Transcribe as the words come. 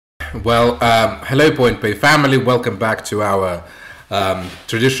Hello Point Pay family. Welcome back to our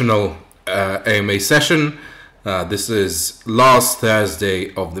traditional AMA session. This is last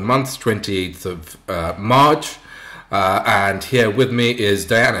Thursday of the month, 28th of March. And here with me is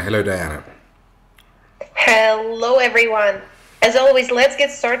Diana. Hello, Diana. Hello, everyone. As always, let's get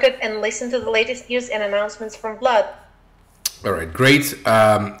started and listen to the latest news and announcements from Vlad. All right, great.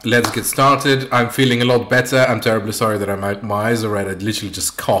 Let's get started. I'm feeling a lot better. I'm terribly sorry that my eyes are red. I literally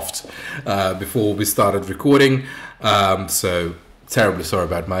just coughed before we started recording. So terribly sorry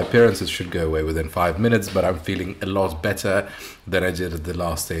about my appearance. It should go away within 5 minutes, but I'm feeling a lot better than I did at the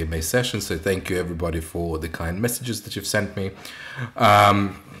last AMA session. So thank you everybody for the kind messages that you've sent me.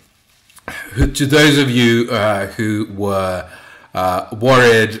 To those of you who were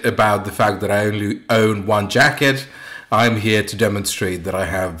worried about the fact that I only own one jacket, I'm here to demonstrate that I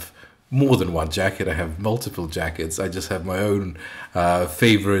have more than one jacket. I have multiple jackets. I just have my own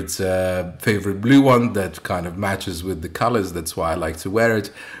favorite blue one that kind of matches with the colors. That's why I like to wear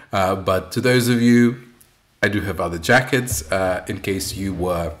it. But to those of you, I do have other jackets in case you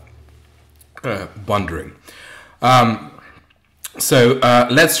were wondering. So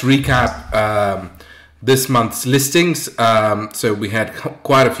let's recap this month's listings. So we had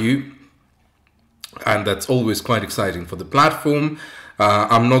quite a few, and that's always quite exciting for the platform.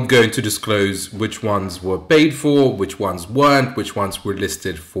 I'm not going to disclose which ones were paid for, which ones weren't, which ones were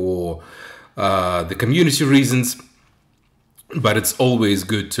listed for the community reasons, but it's always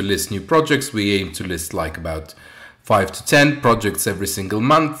good to list new projects. We aim to list like about 5 to 10 projects every single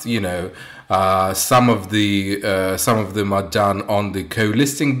month. You know, some of them are done on the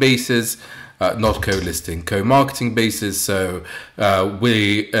co-listing basis. Not co-listing, co-marketing basis. So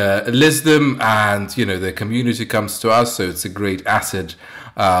we list them, and you know, their community comes to us. So it's a great asset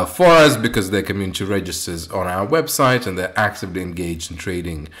for us because their community registers on our website and they're actively engaged in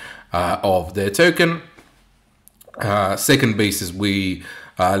trading of their token. Second basis, we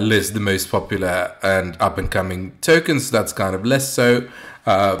list the most popular and up-and-coming tokens. That's kind of less so.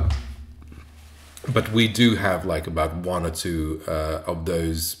 But we do have like about one or two of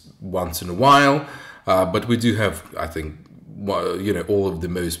those once in a while, but we do have, I think, you know, all of the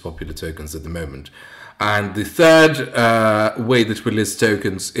most popular tokens at the moment. And the third way that we list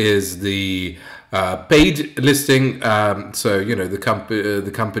tokens is the paid listing. So you know, the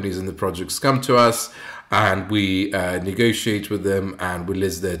companies and the projects come to us, and we negotiate with them, and we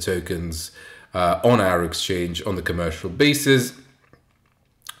list their tokens on our exchange on the commercial basis.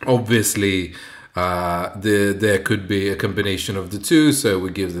 Obviously, there could be a combination of the two, so we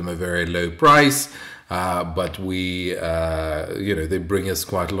give them a very low price, but we you know, they bring us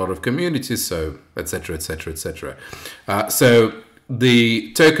quite a lot of community, so etc, etc, etc. So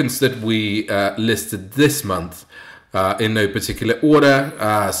the tokens that we listed this month in no particular order,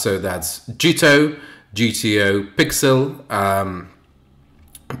 so that's GTO, GTO, Pixel,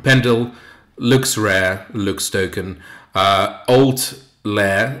 Pendle, Lux Rare, Lux token, Alt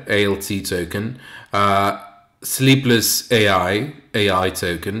Lair, ALT token, Sleepless AI, AI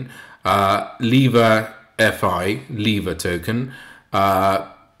token, Lever FI, Lever token,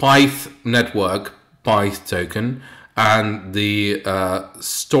 Pyth Network, Pyth token, and the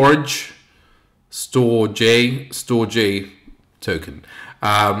Storj token.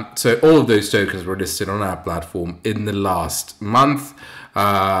 So all of those tokens were listed on our platform in the last month,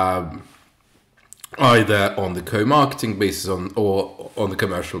 either on the co-marketing basis or on the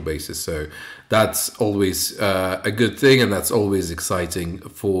commercial basis. So that's always a good thing, and that's always exciting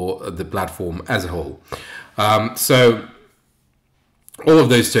for the platform as a whole. So all of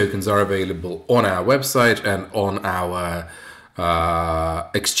those tokens are available on our website and on our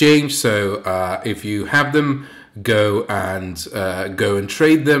exchange. So if you have them, go and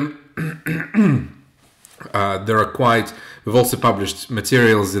trade them. We've also published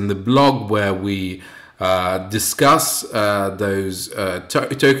materials in the blog where we discuss those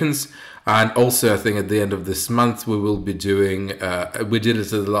tokens, and also I think at the end of this month we will be doing, we did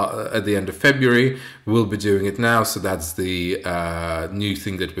it at the end of February, we'll be doing it now, so that's the new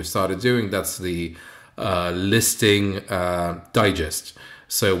thing that we've started doing. That's the listing digest.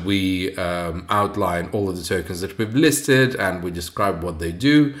 So we outline all of the tokens that we've listed, and we describe what they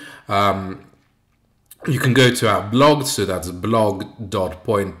do. You can go to our blog, so that's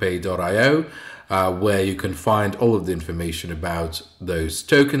blog.pointpay.io, where you can find all of the information about those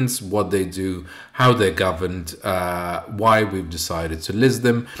tokens, what they do, how they're governed, why we've decided to list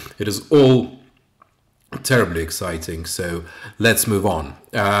them. It is all terribly exciting, so let's move on.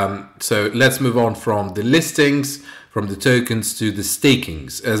 So let's move on from the listings, from the tokens, to the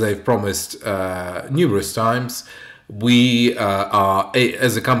stakings. As I've promised numerous times, we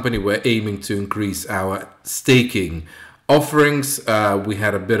as a company, we're aiming to increase our staking offerings. We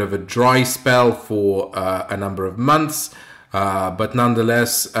had a bit of a dry spell for a number of months, but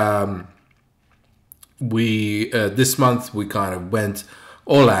nonetheless, this month we kind of went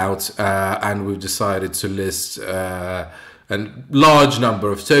all out, and we've decided to list a large number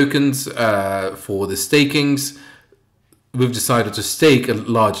of tokens for the stakings. We've decided to stake a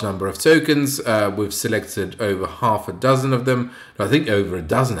large number of tokens. We've selected over half a dozen of them. I think over a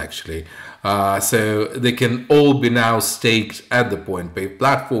dozen actually. So they can all be now staked at the PointPay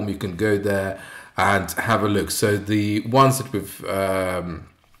platform. You can go there and have a look. So the ones that we've, the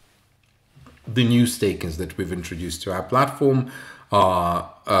new stakings that we've introduced to our platform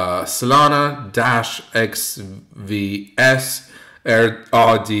are Solana, Dash, XVS,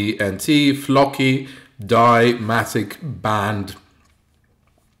 RDNT, Flocky, DAI, Matic, Band,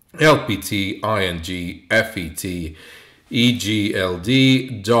 LPT, ING, FET,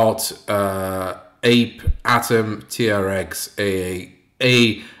 EGLD, DOT, Ape, Atom, TRX,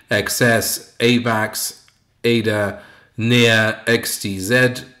 AXS, AVAX, ADA, NEAR,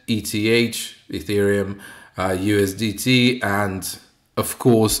 XTZ, ETH, Ethereum, USDT, and of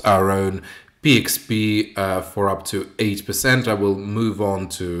course our own PXP for up to 8%. I will move on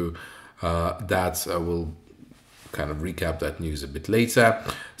to that. I will kind of recap that news a bit later.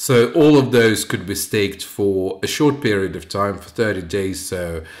 So all of those could be staked for a short period of time, for 30 days.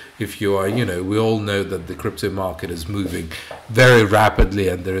 So if you are, we all know that the crypto market is moving very rapidly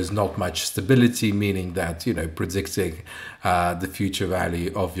and there is not much stability, meaning that, predicting the future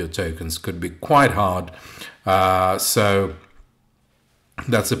value of your tokens could be quite hard. So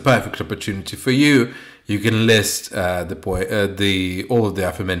that's a perfect opportunity for you. You can list all of the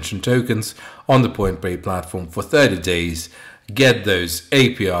aforementioned tokens on the PointPay platform for 30 days. Get those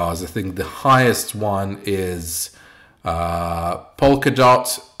APRs. I think the highest one is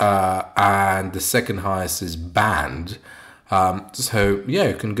Polkadot, and the second highest is Band. So yeah,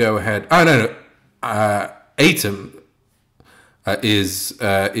 you can go ahead. Oh no, Atom is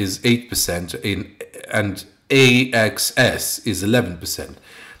 8% and AXS is 11%.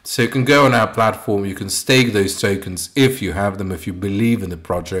 So you can go on our platform, you can stake those tokens if you have them, if you believe in the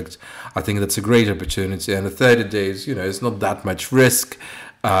project. I think that's a great opportunity. And the 30 days, it's not that much risk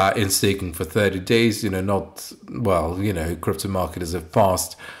in staking for 30 days. Crypto market is a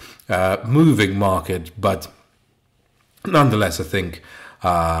fast moving market, but nonetheless, I think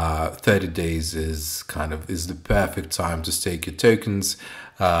 30 days is the perfect time to stake your tokens,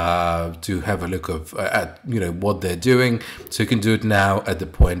 to have a look at what they're doing. So you can do it now at the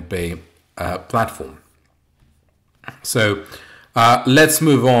PointPay platform. So let's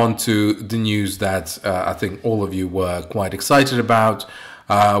move on to the news that I think all of you were quite excited about.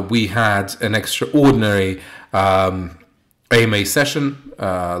 We had an extraordinary AMA session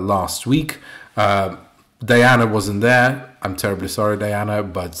last week. Diana wasn't there. I'm terribly sorry, Diana,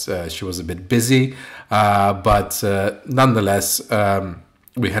 but she was a bit busy. But nonetheless,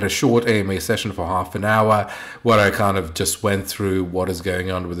 we had a short AMA session for half an hour where I kind of just went through what is going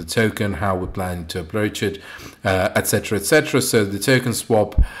on with the token, how we're planning to approach it, etc., etc. So the token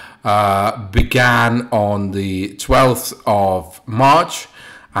swap began on the 12th of March,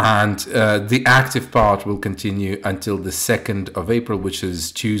 and the active part will continue until the 2nd of April, which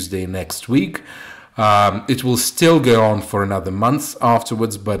is Tuesday next week. It will still go on for another month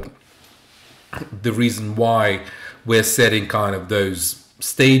afterwards, but the reason why we're setting kind of those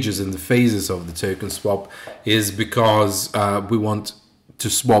stages and the phases of the token swap is because we want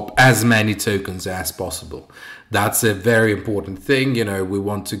to swap as many tokens as possible. That's a very important thing. We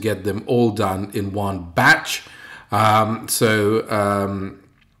want to get them all done in one batch. So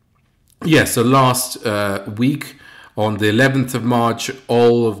last week, on the 11th of March,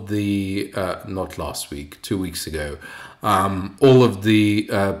 all of the, not last week, 2 weeks ago, all of the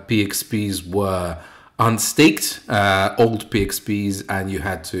PXPs were unstaked, old PXPs, and you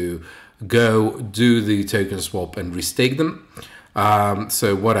had to go do the token swap and restake them.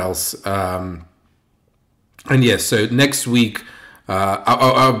 So what else? And yes, so next week,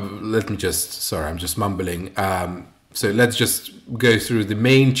 let me just, sorry, I'm just mumbling. So let's just go through the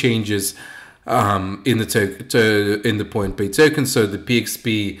main changes in the PointPay token. So the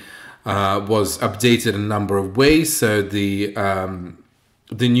PXP was updated a number of ways. So the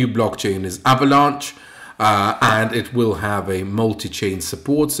new blockchain is Avalanche, and it will have a multi-chain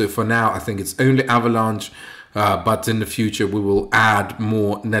support. So for now, I think it's only Avalanche, but in the future we will add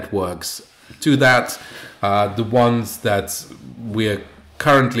more networks to that. The ones that we're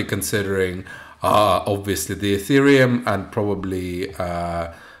currently considering are obviously the Ethereum and probably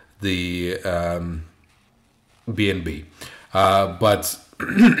the BNB. But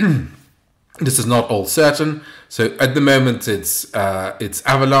this is not all certain. So at the moment it's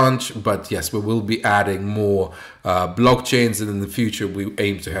Avalanche, but yes, we will be adding more blockchains, and in the future we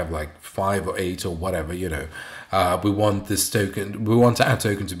aim to have like 5 or 8 or whatever, you know. We want our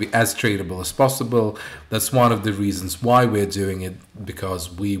token to be as tradable as possible. That's one of the reasons why we're doing it,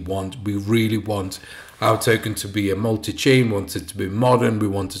 because we really want our token to be a multi-chain, want it to be modern, we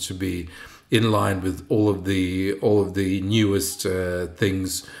want it to be in line with all of the newest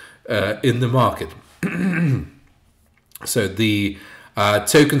things in the market. So the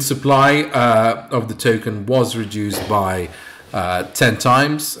token supply of the token was reduced by 10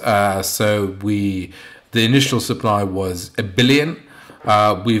 times. So the initial supply was 1 billion.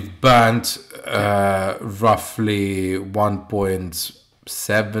 We've burnt roughly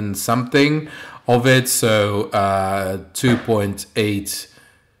 1.7 something of it. So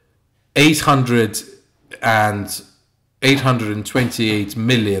 828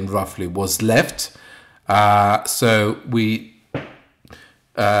 million roughly was left. So we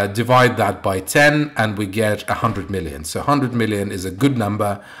divide that by 10 and we get 100 million. So 100 million is a good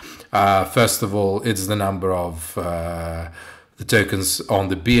number. First of all, it's the number of the tokens on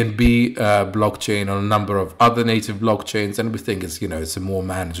the BNB blockchain, on a number of other native blockchains, and we think it's, you know, it's a more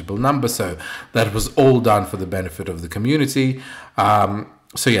manageable number. So that was all done for the benefit of the community.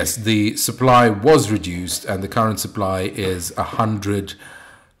 So yes, the supply was reduced, and the current supply is 100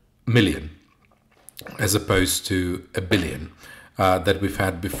 million as opposed to 1 billion that we've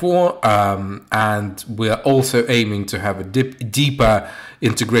had before. And we're also aiming to have a deeper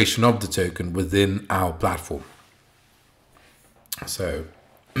integration of the token within our platform. So,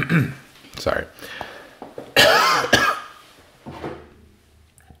 sorry.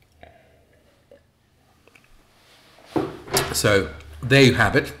 So there you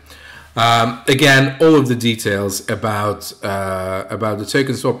have it. Again, all of the details about the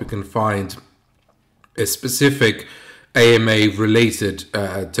token swap, you can find a specific AMA related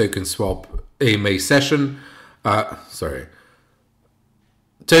token swap AMA session.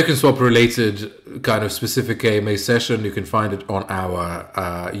 Token swap related kind of specific AMA session. You can find it on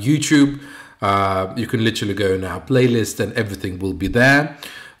our YouTube. You can literally go in our playlist and everything will be there.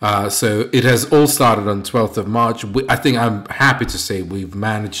 So it has all started on 12th of March. I think I'm happy to say we've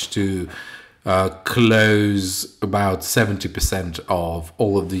managed to close about 70% of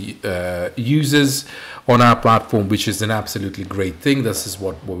all of the users on our platform, which is an absolutely great thing. This is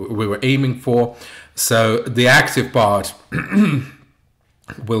what we were aiming for. So the active part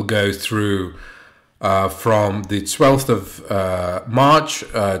will go through from the 12th of March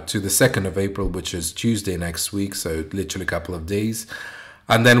to the 2nd of April, which is Tuesday next week. So literally a couple of days.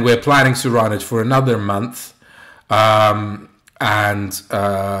 And then we're planning to run it for another month. And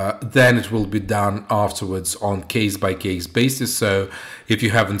then it will be done afterwards on case-by-case basis. So if you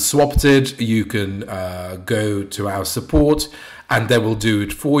haven't swapped it, you can go to our support and they will do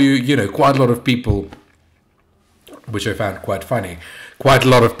it for you. You know, quite a lot of people, which I found quite funny, quite a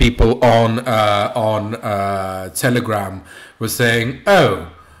lot of people on Telegram were saying, oh,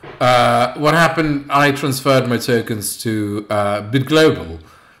 what happened? I transferred my tokens to BitGlobal.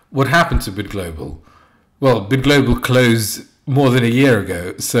 What happened to BitGlobal? Well, BitGlobal closed more than a year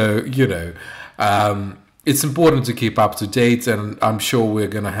ago. So, you know, it's important to keep up to date. And I'm sure we're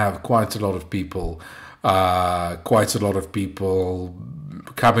going to have quite a lot of people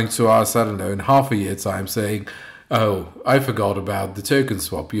coming to us, I don't know, in half a year time saying, oh, I forgot about the token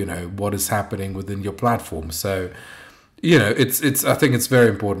swap, you know, what is happening within your platform. So, you know, I think it's very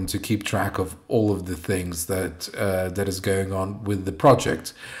important to keep track of all of the things that is going on with the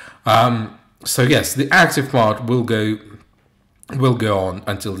project. So yes, the active part will go on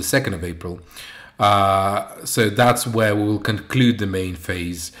until the 2nd of April. So that's where we will conclude the main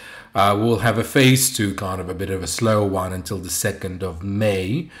phase. We'll have a phase 2, kind of a bit of a slower one, until the 2nd of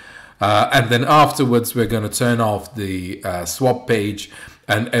May. And then afterwards, we're going to turn off the swap page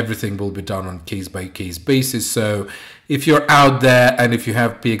and everything will be done on case-by-case basis. So if you're out there and if you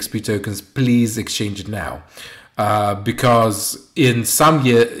have PXP tokens, please exchange it now. Because in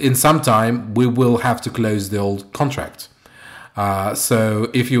some time, we will have to close the old contract. So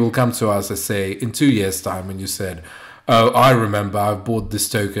if you will come to us, let's say in 2 years' time, and you said, oh, I remember I bought this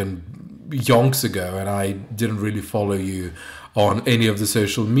token yonks ago and I didn't really follow you on any of the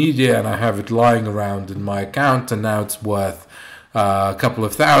social media and I have it lying around in my account and now it's worth a couple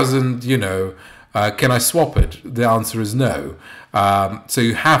of thousand, you know, can I swap it? The answer is no. So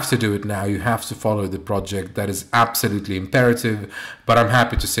you have to do it now. You have to follow the project. That is absolutely imperative. But I'm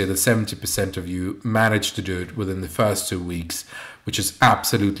happy to say that 70% of you managed to do it within the first 2 weeks, which is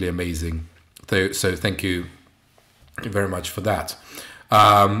absolutely amazing. So thank you very much for that.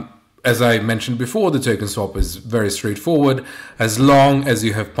 As I mentioned before, the token swap is very straightforward as long as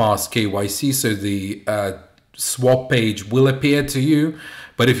you have passed KYC. So the swap page will appear to you,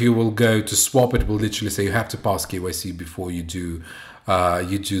 but if you will go to swap, it will literally say you have to pass KYC before you do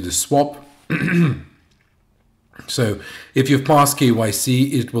the swap. So if you've passed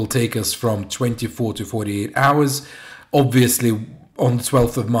KYC, it will take us from 24 to 48 hours. Obviously, on the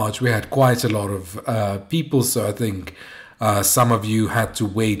 12th of March, we had quite a lot of people, so I think some of you had to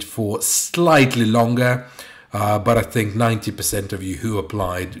wait for slightly longer, but I think 90% of you who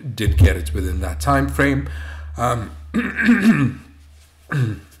applied did get it within that time frame.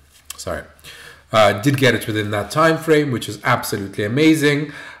 Sorry. Did get it within that time frame, which is absolutely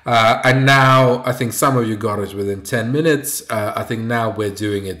amazing. And now I think some of you got it within 10 minutes. I think now we're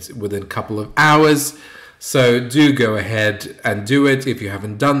doing it within a couple of hours. So do go ahead and do it if you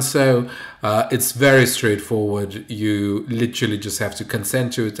haven't done so. It's very straightforward. You literally just have to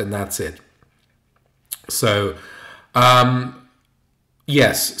consent to it and that's it. So,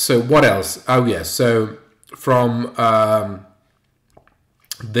 yes. So what else? Oh, yes. So from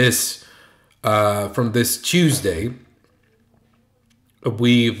this Tuesday,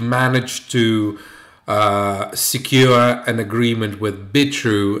 we've managed to secure an agreement with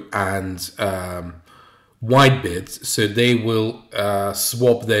Bitrue and Whitebit, so they will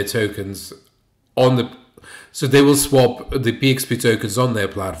swap their tokens on the, so they will swap the PXP tokens on their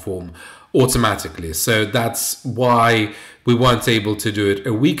platform automatically. So that's why we weren't able to do it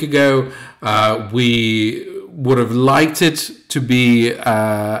a week ago. We would have liked it to be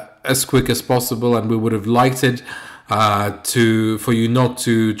as quick as possible, and we would have liked it for you not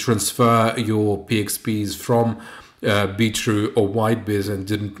to transfer your PXPs from Bitrue or Whitebit and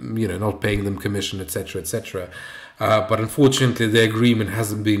not paying them commission, etc., etc. But unfortunately, the agreement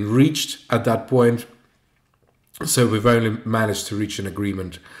hasn't been reached at that point. So we've only managed to reach an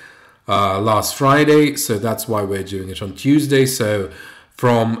agreement last Friday. So that's why we're doing it on Tuesday. So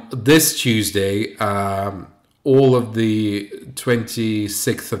from this Tuesday, all of the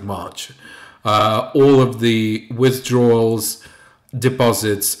 26th of March, all of the withdrawals,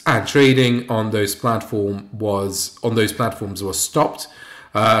 deposits and trading on those platforms was stopped.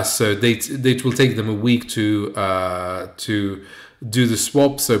 So it will take them a week to do the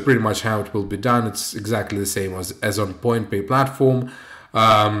swap. So pretty much how it will be done, it's exactly the same as on PointPay platform.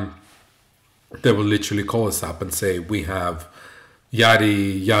 They will literally call us up and say, we have yada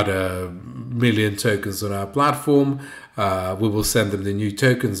yada million tokens on our platform. We will send them the new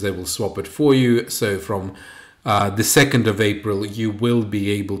tokens. They will swap it for you. So from the 2nd of April, you will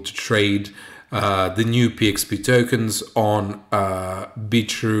be able to trade the new PXP tokens on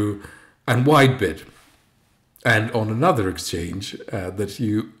Bitrue and Whitebit, and on another exchange that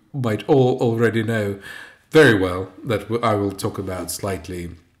you might all already know very well, that I will talk about slightly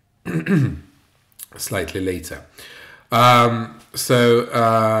later.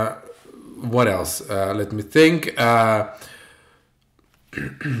 What else? Let me think.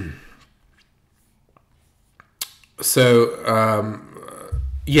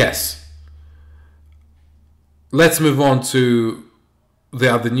 Yes. Let's move on to the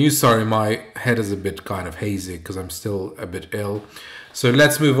other news. Sorry, my head is a bit kind of hazy because I'm still a bit ill. So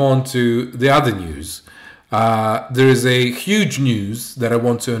let's move on to the other news. There is a huge news that I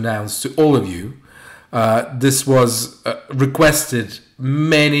want to announce to all of you. This was requested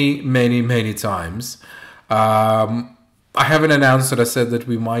many times. I haven't announced it. I said that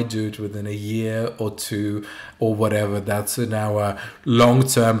we might do it within a year or two or whatever. That's in our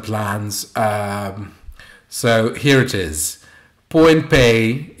long-term plans. So here it is.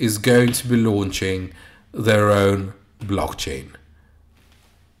 PointPay is going to be launching their own blockchain.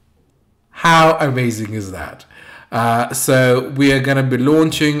 How amazing is that? So we are going to be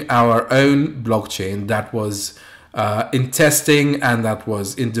launching our own blockchain that was in testing and that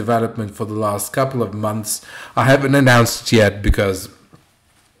was in development for the last couple of months. I haven't announced it yet because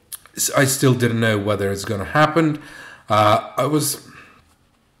I still didn't know whether it's going to happen. I was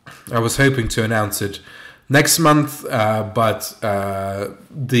hoping to announce it next month, but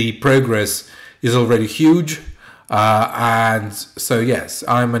the progress is already huge. And so, yes,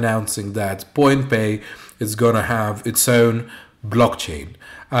 I'm announcing that PointPay is going to have its own blockchain.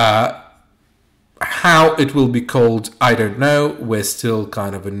 How it will be called, I don't know. We're still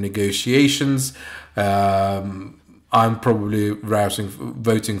kind of in negotiations. I'm probably voting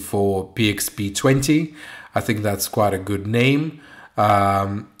for PXP20. I think that's quite a good name.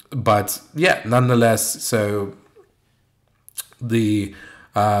 But yeah, nonetheless, so the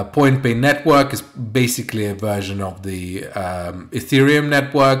PointPay network is basically a version of the Ethereum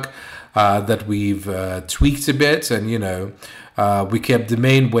network. that we've tweaked a bit, and we kept the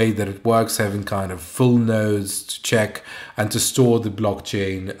main way that it works, having kind of full nodes to check and to store the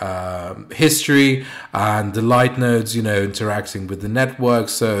blockchain history, and the light nodes, interacting with the network.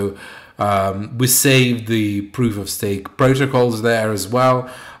 So we saved the proof of stake protocols there as well.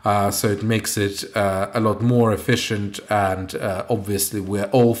 So it makes it a lot more efficient, and obviously we're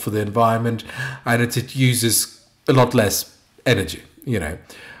all for the environment, and it uses a lot less energy,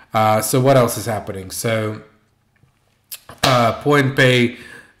 So what else is happening? So PointPay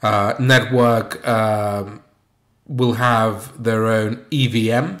network will have their own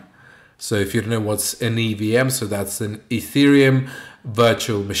EVM. So if you don't know what's an EVM, so that's an Ethereum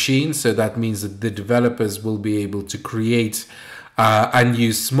virtual machine. So that means that the developers will be able to create and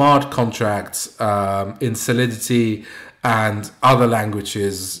use smart contracts in Solidity and other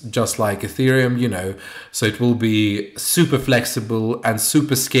languages, just like Ethereum, So it will be super flexible and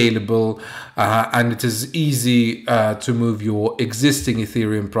super scalable, and it is easy to move your existing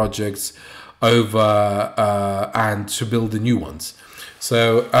Ethereum projects over and to build the new ones.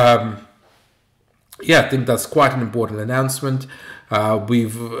 So yeah, I think that's quite an important announcement. The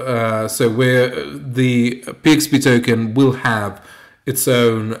PXP token will have its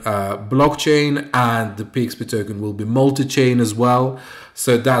own blockchain, and the PXP token will be multi-chain as well.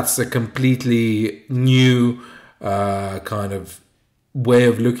 So that's a completely new kind of way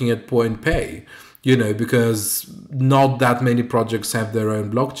of looking at PointPay, because not that many projects have their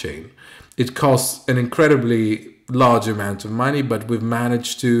own blockchain. It costs an incredibly large amount of money, but we've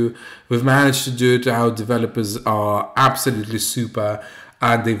managed to do it. Our developers are absolutely super,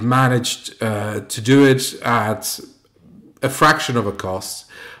 and they've managed to do it at a fraction of a cost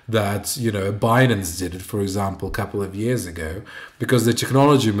that Binance did it, for example, a couple of years ago, because the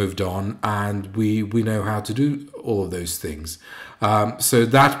technology moved on, and we know how to do all of those things. So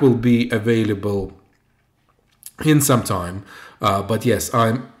that will be available in some time, but yes,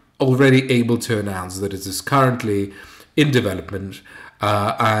 I'm already able to announce that it is currently in development,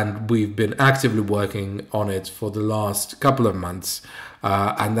 and we've been actively working on it for the last couple of months,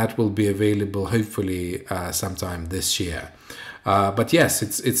 and that will be available hopefully sometime this year. But yes,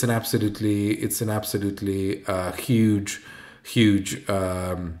 it's an absolutely huge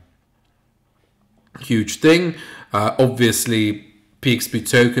thing. Obviously, PXP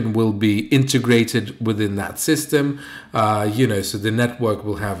token will be integrated within that system, so the network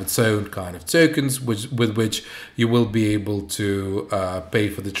will have its own kind of tokens, with which you will be able to pay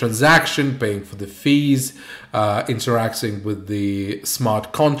for the transaction, paying for the fees, interacting with the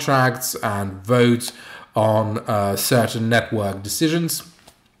smart contracts, and vote on certain network decisions.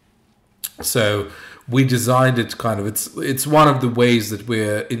 So we designed it kind of, it's one of the ways that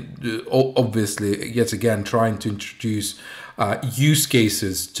we're obviously yet again trying to introduce use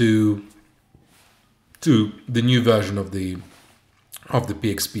cases to the new version of the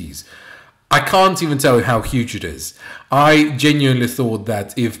PXPs. I can't even tell you how huge it is. I genuinely thought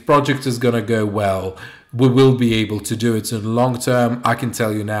that if project is going to go well, we will be able to do it in the long term. I can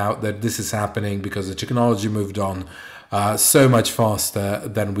tell you now that this is happening because the technology moved on so much faster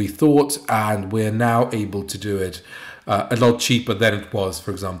than we thought, and we're now able to do it a lot cheaper than it was, for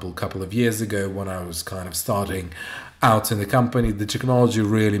example, a couple of years ago when I was kind of starting out in the company. The technology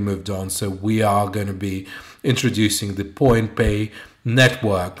really moved on, so we are going to be introducing the PointPay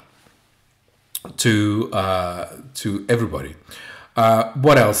network to everybody.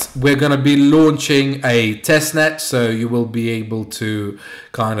 What else? We're going to be launching a testnet, so you will be able to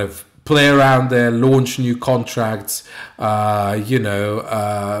kind of play around there, launch new contracts, look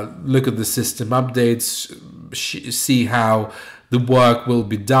at the system updates, see how the work will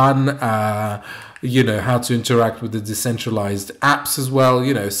be done, how to interact with the decentralized apps as well,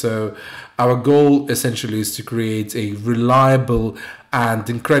 so our goal essentially is to create a reliable and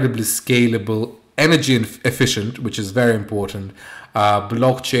incredibly scalable, energy efficient, which is very important,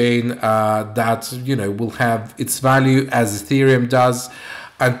 blockchain that will have its value as Ethereum does.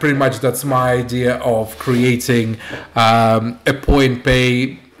 And pretty much that's my idea of creating a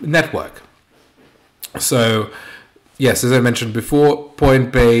PointPay network. So yes, as I mentioned before,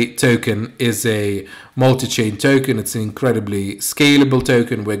 PointPay token is a multi-chain token. It's an incredibly scalable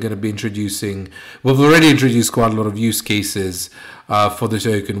token. We're going to be we've already introduced quite a lot of use cases for the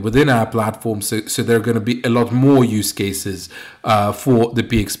token within our platform. So there are going to be a lot more use cases for the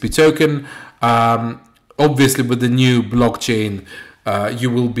PXP token. Obviously, with the new blockchain, you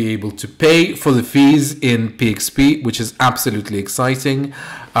will be able to pay for the fees in PXP, which is absolutely exciting.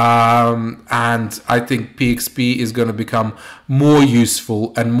 And I think PXP is going to become more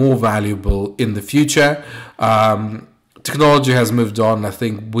useful and more valuable in the future. technology has moved on. I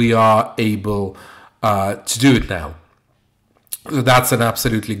think we are able to do it now. So that's an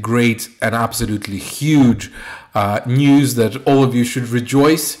absolutely great and absolutely huge news that all of you should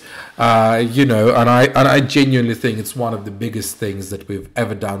rejoice. And I genuinely think it's one of the biggest things that we've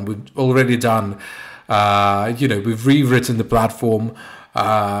ever done. We've already done, we've rewritten the platform.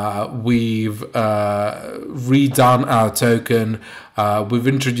 We've redone our token. We've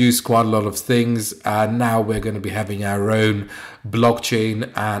introduced quite a lot of things, and now we're going to be having our own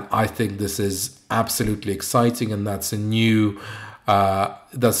blockchain. And I think this is absolutely exciting, and that's a new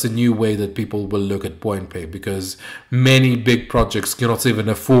way that people will look at PointPay, because many big projects cannot even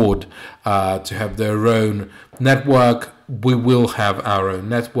afford to have their own network. We will have our own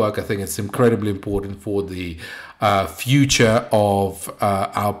network. I think it's incredibly important for the future of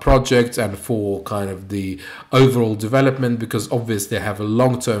our project and for kind of the overall development, because obviously I have a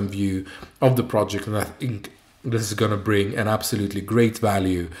long-term view of the project, and I think this is going to bring an absolutely great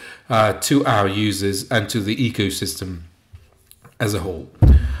value to our users and to the ecosystem as a whole.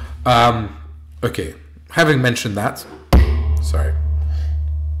 Okay, having mentioned that, sorry.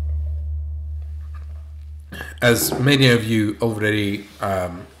 As many of you already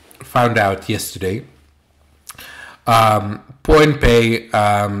found out yesterday, PointPay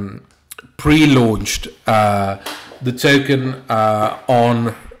pre-launched the token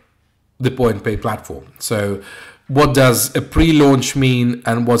on the PointPay platform. So what does a pre-launch mean,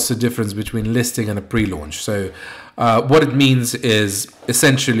 and what's the difference between listing and a pre-launch? So what it means is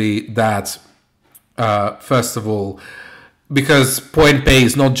essentially that, first of all, because PointPay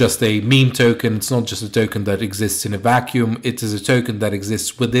is not just a meme token, it's not just a token that exists in a vacuum, it is a token that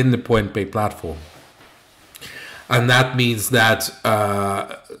exists within the PointPay platform. And that means that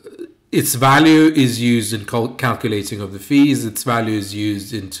its value is used in calculating of the fees, its value is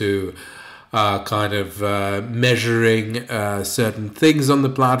used into measuring certain things on the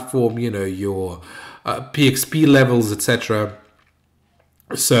platform, your PXP levels, etc.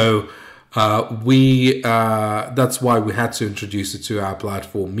 So that's why we had to introduce it to our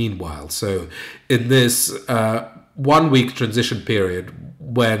platform meanwhile. So in this 1 week transition period,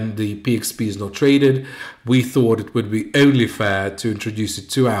 when the PXP is not traded, we thought it would be only fair to introduce it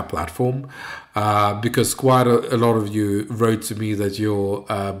to our platform, because quite a lot of you wrote to me that your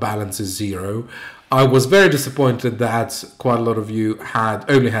balance is zero. I was very disappointed that quite a lot of you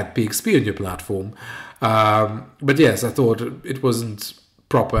only had PXP on your platform. But yes, I thought it wasn't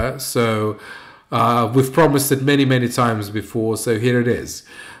proper. So we've promised it many, many times before. So here it is.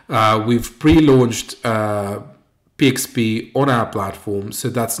 We've pre-launched PXP on our platform. So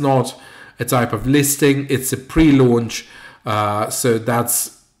that's not a type of listing. It's a pre-launch. So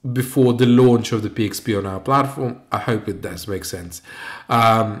that's before the launch of the PXP on our platform. I hope it does make sense.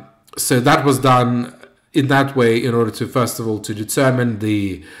 So that was done in that way in order to, first of all, to determine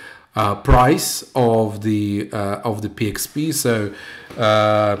the price of the PXP. So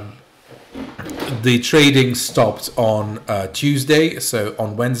the trading stopped on Tuesday. So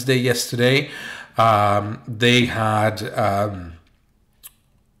on Wednesday yesterday, they had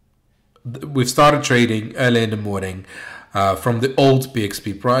we've started trading early in the morning from the old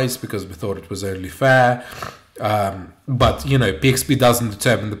PXP price, because we thought it was only fair. But PXP doesn't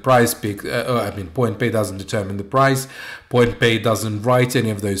determine the price. PointPay doesn't determine the price. PointPay doesn't write any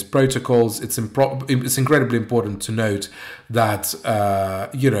of those protocols. It's incredibly important to note that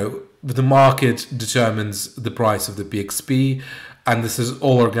the market determines the price of the PXP, and this is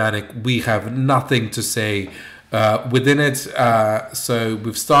all organic. We have nothing to say within it. So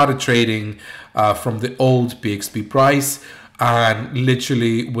we've started trading from the old PXP price, and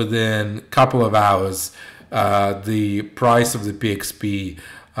literally within a couple of hours, the price of the PXP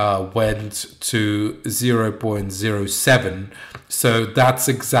went to 0.07. So that's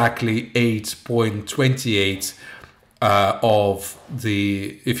exactly 8.28 of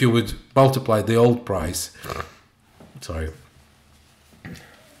the, if you would multiply the old price,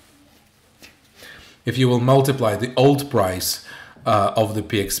 if you will multiply the old price of the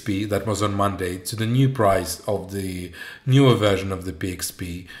PXP that was on Monday to the new price of the newer version of the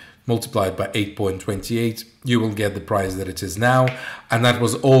PXP, multiplied by 8.28, you will get the price that it is now. And that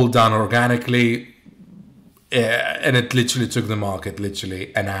was all done organically, and it literally took the market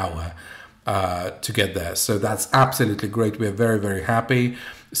literally an hour to get there. So that's absolutely great. We're very, very happy.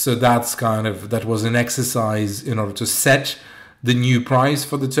 So that was an exercise in order to set the new price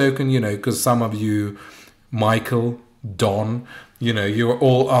for the token, because some of you, Michael, Don, you're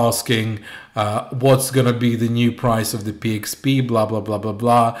all asking what's going to be the new price of the PXP, blah, blah, blah, blah,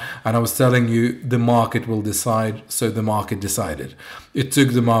 blah. And I was telling you the market will decide. So the market decided. It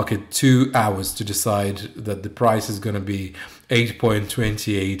took the market 2 hours to decide that the price is going to be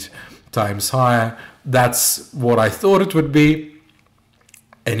 8.28 times higher. That's what I thought it would be.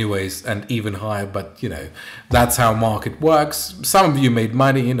 Anyways, and even higher, but that's how market works. Some of you made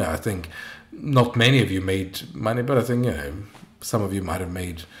money, I think not many of you made money, but I think some of you might have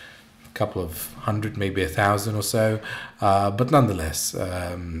made a couple of hundred, maybe 1,000 or so, but nonetheless,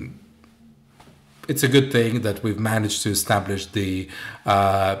 it's a good thing that we've managed to establish the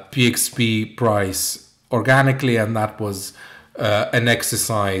PXP price organically, and that was an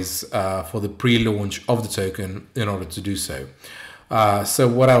exercise for the pre-launch of the token in order to do so. So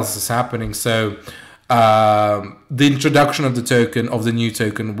what else is happening? So the introduction of the token, of the new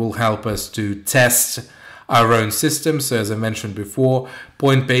token, will help us to test our own system. So as I mentioned before,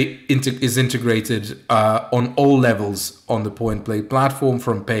 PointPay is integrated on all levels on the PointPay platform,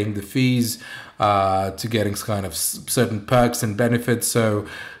 from paying the fees to getting kind of certain perks and benefits. So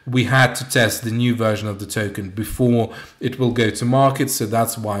we had to test the new version of the token before it will go to market. So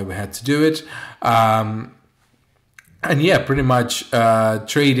that's why we had to do it. And yeah, pretty much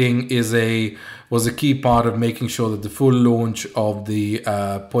trading was a key part of making sure that the full launch of the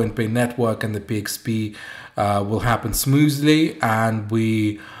PointPay network and the PXP will happen smoothly. And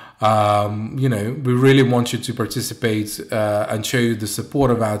we really want you to participate and show you the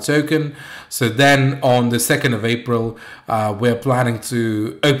support of our token. So then on the 2nd of April, we're planning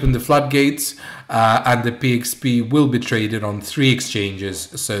to open the floodgates, and the PXP will be traded on 3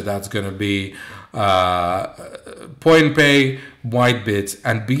 exchanges. So that's going to be PointPay, Whitebit,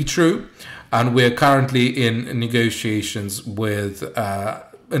 and BTrue. And we're currently in negotiations with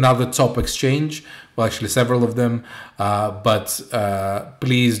another top exchange, well, actually several of them, but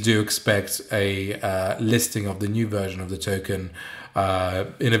please do expect a listing of the new version of the token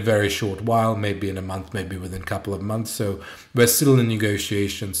in a very short while, maybe in a month, maybe within a couple of months. So we're still in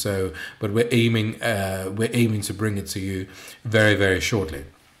negotiation, but we're aiming to bring it to you very, very shortly.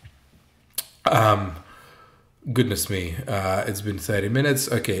 Goodness me, it's been 30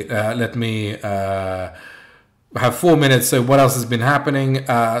 minutes. Okay, let me have 4 minutes. So what else has been happening?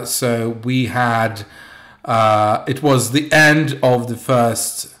 So we had, it was the end of the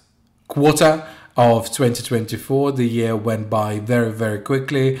first quarter of 2024. The year went by very, very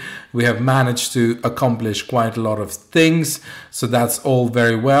quickly. We have managed to accomplish quite a lot of things. So that's all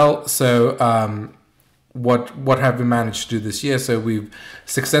very well. So what have we managed to do this year? So we've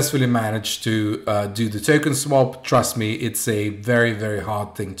successfully managed to do the token swap. Trust me, it's a very, very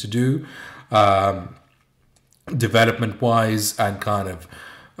hard thing to do, development wise and kind of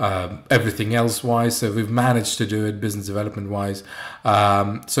everything else wise. So we've managed to do it business development wise.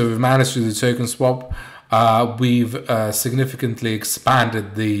 So we've managed to do the token swap. We've significantly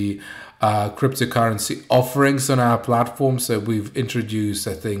expanded the cryptocurrency offerings on our platform. So we've introduced,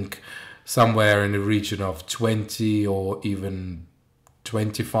 I think, somewhere in the region of 20 or even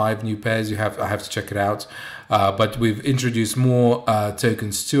 25 new pairs. I have to check it out. But we've introduced more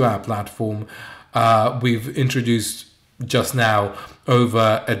tokens to our platform. We've introduced just now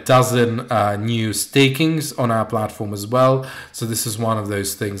over a dozen new stakings on our platform as well. So this is one of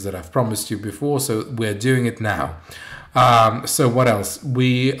those things that I've promised you before. So we're doing it now. So what else?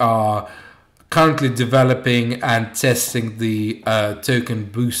 We are currently developing and testing the token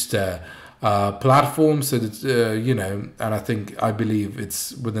booster platform. So that, and I believe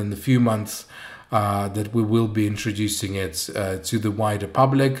it's within a few months that we will be introducing it to the wider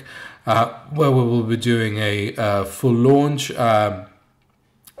public, where we will be doing a full launch.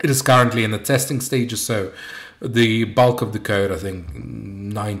 It is currently in the testing stages, so the bulk of the code, I think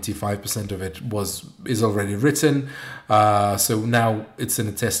 95% of it is already written. So now it's in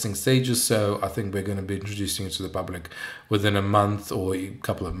the testing stages. So I think we're going to be introducing it to the public within a month or a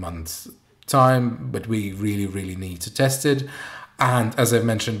couple of months time, but we really, really need to test it. And as I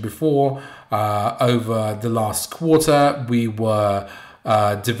mentioned before, over the last quarter, we were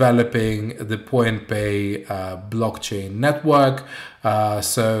developing the PointPay blockchain network.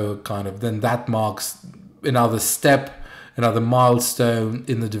 So kind of then that marks another step, another milestone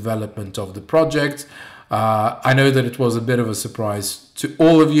in the development of the project. I know that it was a bit of a surprise to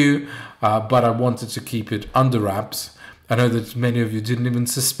all of you, but I wanted to keep it under wraps. I know that many of you didn't even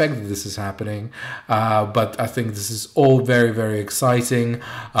suspect that this is happening, but I think this is all very, very exciting.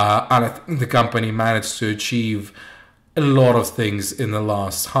 And I think the company managed to achieve a lot of things in the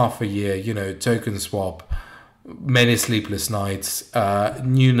last half a year, token swap, many sleepless nights,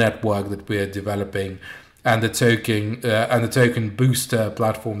 new network that we are developing, and the token booster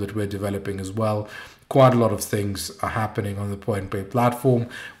platform that we're developing as well. Quite a lot of things are happening on the PointPay platform.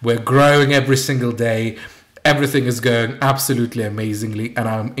 We're growing every single day. Everything is going absolutely amazingly, and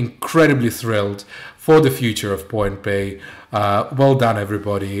I'm incredibly thrilled for the future of PointPay. Well done,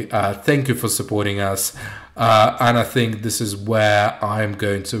 everybody. Thank you for supporting us. And I think this is where I'm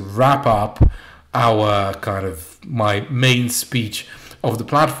going to wrap up our my main speech of the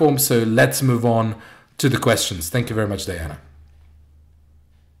platform. So let's move on to the questions. Thank you very much, Diana.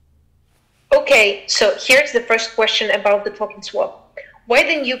 Okay, so here's the first question about the token swap. Why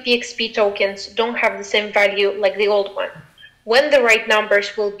the new PXP tokens don't have the same value like the old one? When the right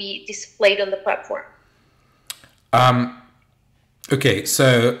numbers will be displayed on the platform? Okay,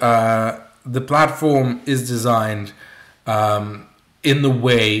 so the platform is designed in the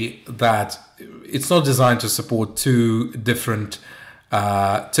way that it's not designed to support two different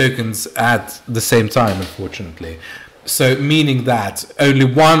tokens at the same time, unfortunately. So meaning that only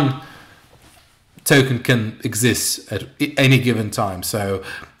one token can exist at any given time. So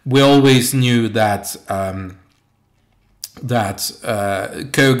we always knew that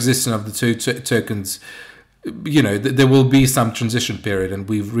coexistence of the two tokens, there will be some transition period, and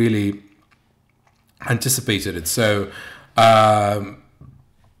we've really anticipated it. So so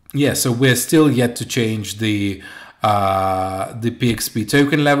we're still yet to change the PXP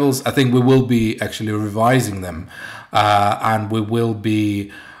token levels. I think we will be actually revising them, and we will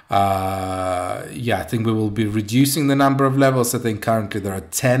be I think we will be reducing the number of levels. I think currently there are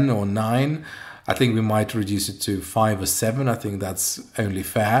 10 or 9. I think we might reduce it to 5 or 7. I think that's only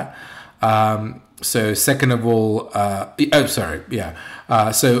fair. So second of all,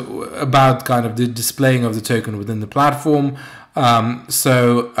 so about kind of the displaying of the token within the platform.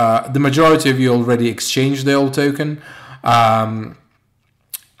 The majority of you already exchanged the old token. And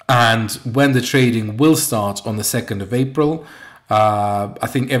when the trading will start on the 2nd of April, I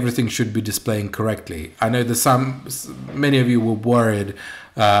think everything should be displaying correctly. I know that many of you were worried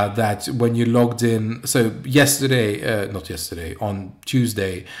that when you logged in, so on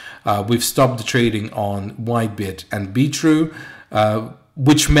Tuesday, we've stopped the trading on Whitebit and BTrue,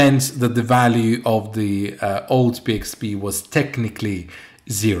 which meant that the value of the old PXP was technically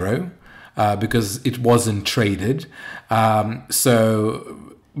 0 because it wasn't traded. So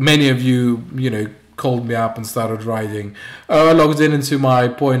many of you, called me up and started writing, I logged into my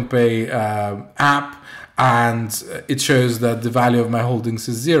PointPay app and it shows that the value of my holdings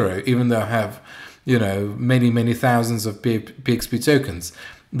is 0, even though I have, many thousands of PXP tokens.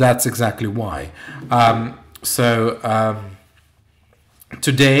 That's exactly why.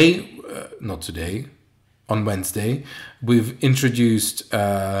 On Wednesday, we've introduced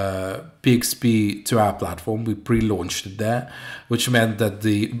PXP to our platform. We pre-launched it there, which meant that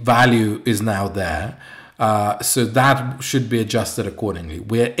the value is now there. So that should be adjusted accordingly.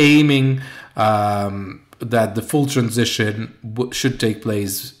 We're aiming that the full transition should take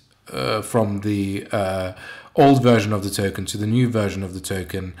place from the old version of the token to the new version of the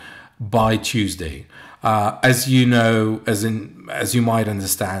token by Tuesday. As you know, as you might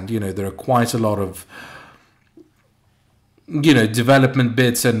understand, there are quite a lot of development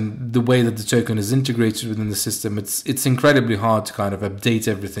bits, and the way that the token is integrated within the system, it's incredibly hard to kind of update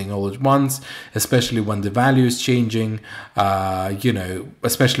everything all at once, especially when the value is changing,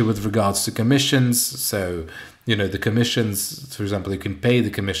 especially with regards to commissions. So, the commissions, for example, you can pay the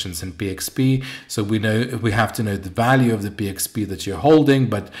commissions in PXP. So we have to know the value of the PXP that you're holding.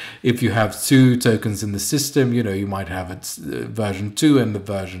 But if you have two tokens in the system, you might have version 2 and the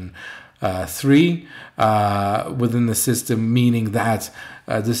version 3 within the system, meaning that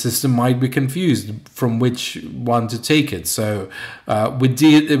the system might be confused from which one to take it. So we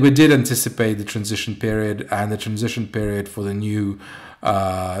did anticipate the transition period, and the transition period for the new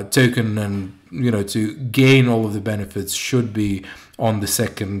token, and to gain all of the benefits, should be on the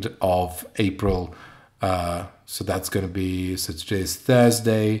 2nd of April. So that's going to be, so today is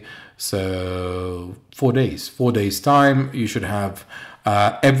Thursday, so 4 days time, you should have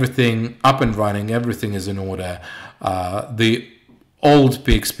everything up and running. Everything is in order. The old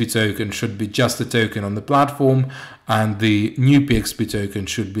PXP token should be just a token on the platform, and the new PXP token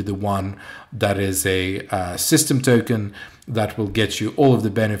should be the one that is a system token that will get you all of the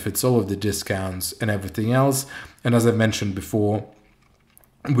benefits, all of the discounts, and everything else. And as I mentioned before,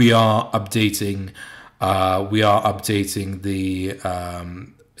 we are updating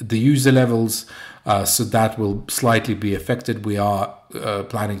the user levels, so that will slightly be affected. We are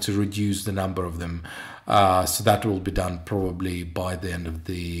planning to reduce the number of them, so that will be done probably by the end of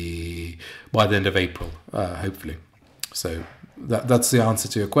April, hopefully. So that's the answer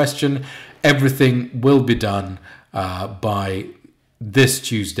to your question. everything will be done by this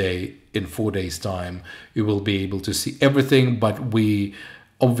Tuesday. In 4 days' time, you will be able to see everything. But we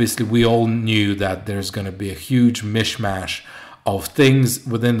all knew that there's going to be a huge mishmash of things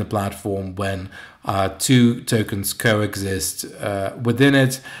within the platform when two tokens coexist within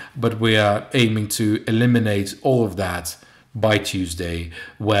it. But we are aiming to eliminate all of that by Tuesday,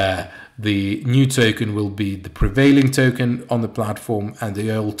 where the new token will be the prevailing token on the platform, and the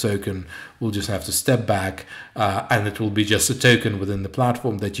old token will just have to step back, and it will be just a token within the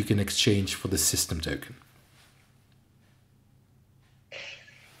platform that you can exchange for the system token.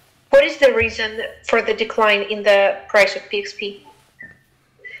 What is the reason for the decline in the price of PXP?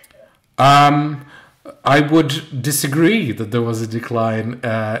 I would disagree that there was a decline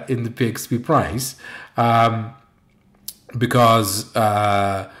in the PXP price, because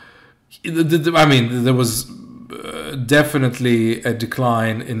I mean, there was definitely a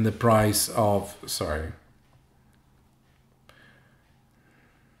decline in the price of, sorry.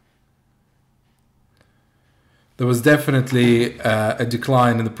 There was definitely a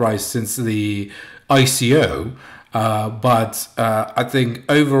decline in the price since the ICO, but I think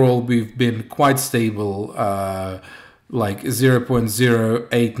overall we've been quite stable, like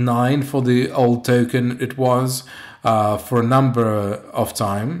 0.089 for the old token it was for a number of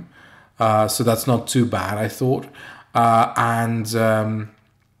time. So that's not too bad, I thought. And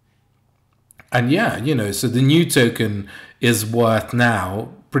yeah, you know, so the new token is worth now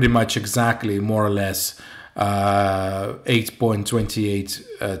pretty much exactly more or less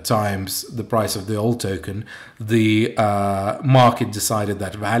 8.28 times the price of the old token. The market decided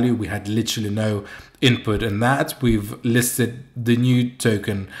that value. We had literally no input in that. We've listed the new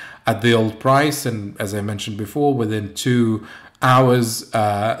token at the old price, and as I mentioned before, within 2 hours,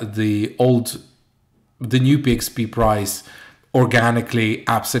 the new PXP price organically,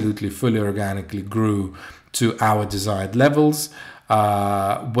 absolutely fully organically grew to our desired levels.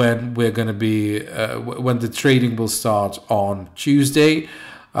 When we're going to be, when the trading will start on Tuesday,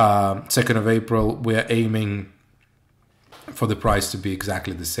 2nd of April, we're aiming for the price to be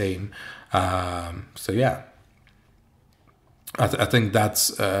exactly the same. So yeah. I think that's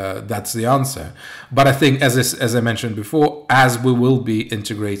the answer. But I think, as I mentioned before, as we will be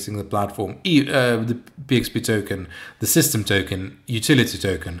integrating the platform, the PXP token, the system token, utility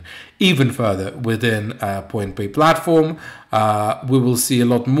token, even further within PointPay platform, we will see a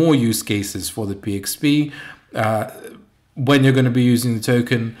lot more use cases for the PXP. When you're going to be using the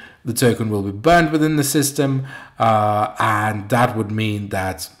token will be burned within the system, and that would mean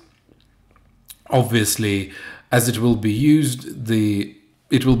that obviously, as it will be used,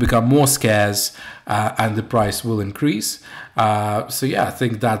 it will become more scarce, and the price will increase. So yeah, I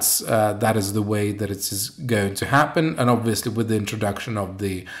think that is the way that it is going to happen. And obviously, with the introduction of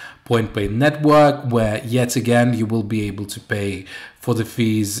the PointPay network, where yet again you will be able to pay for the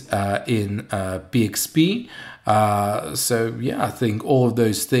fees in PXP. So yeah, I think all of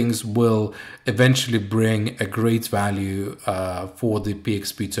those things will eventually bring a great value for the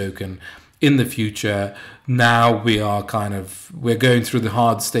PXP token in the future. Now we're going through the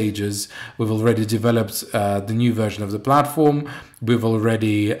hard stages. We've already developed the new version of the platform. We've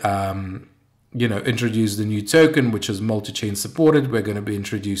already introduced the new token, which is multi-chain supported. We're going to be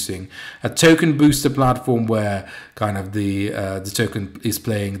introducing a token booster platform where kind of the token is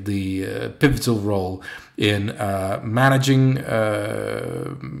playing the pivotal role in managing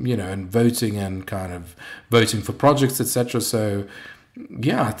and voting and kind of voting for projects, etc. So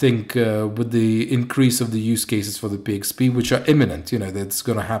yeah, I think with the increase of the use cases for the PXP, which are imminent, that's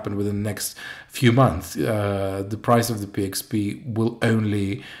going to happen within the next few months, the price of the PXP will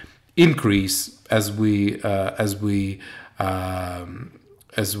only increase as we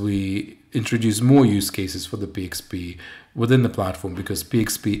introduce more use cases for the PXP within the platform, because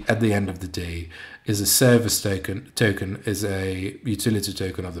PXP at the end of the day is a service token is a utility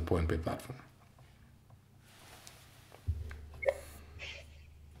token of the PointPay platform.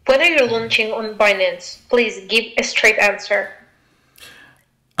 When are you launching on Binance? Please give a straight answer.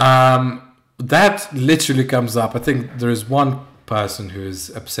 That literally comes up. I think there is one person who is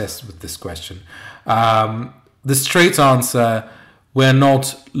obsessed with this question. The straight answer, we're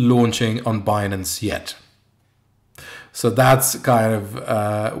not launching on Binance yet. So that's kind of,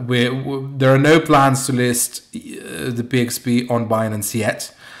 there are no plans to list the PXP on Binance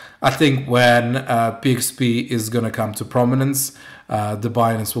yet. I think when PXP is going to come to prominence, the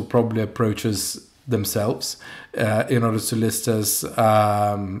Binance will probably approach us themselves in order to list us.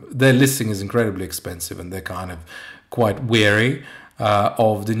 Their listing is incredibly expensive and they're kind of quite wary.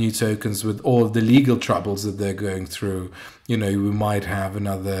 of the new tokens with all of the legal troubles that they're going through. You know, we might have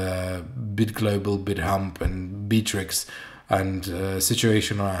another BitGlobal, BitHump, and Bittrex and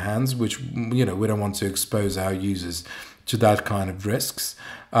situation on our hands, which, you know, we don't want to expose our users to that kind of risks.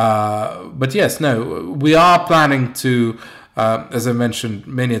 But yes, no, we are planning to, as I mentioned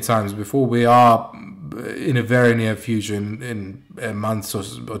many times before, we are in a very near future, in a month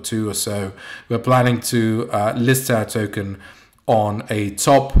or two or so, we're planning to list our token on a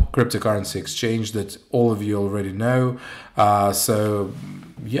top cryptocurrency exchange that all of you already know. So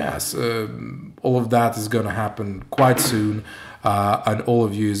yes, all of that is going to happen quite soon, and all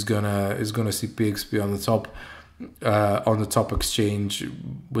of you is gonna see PXP on the top exchange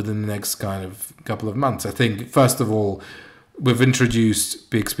within the next kind of couple of months. I think first of all, we've introduced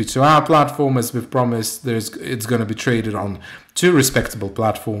PXP to our platform as we've promised. It's going to be traded on two respectable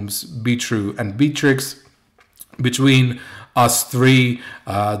platforms, Bitrue and Bittrex. Between us three,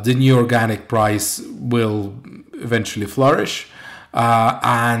 the new organic price will eventually flourish,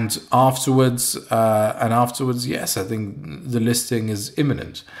 and afterwards, yes, I think the listing is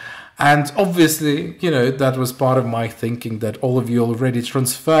imminent. And obviously, you know, that was part of my thinking that all of you already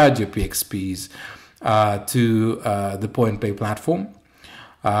transferred your PXPs to the Point Pay platform,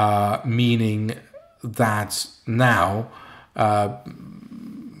 meaning that now,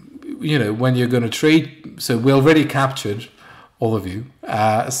 you know, when you're going to trade, so we already captured all of you.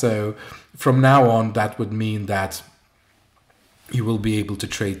 So from now on, that would mean that you will be able to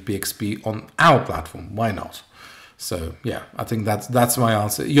trade PXP on our platform. Why not? So yeah, I think that's my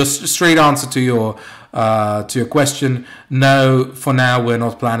answer. Your straight answer to your question: no, for now we're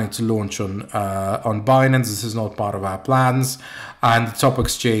not planning to launch on Binance. This is not part of our plans, and the top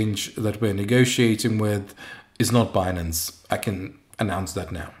exchange that we're negotiating with is not Binance. I can announce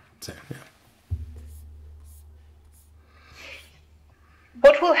that now. So yeah.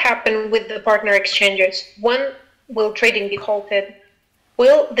 What will happen with the partner exchanges? When will trading be halted?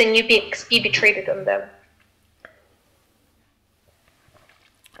 Will the new PXP be traded on them?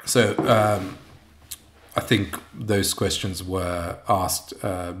 So I think those questions were asked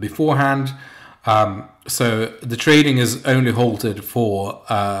beforehand. So the trading is only halted for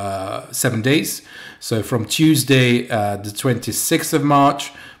 7 days. So from Tuesday, the 26th of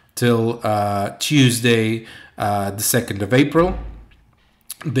March till Tuesday, the 2nd of April.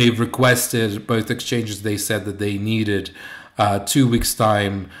 They've requested, both exchanges, they said that they needed 2 weeks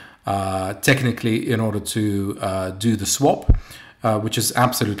time technically in order to do the swap, which is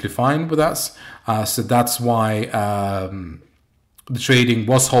absolutely fine with us. So that's why the trading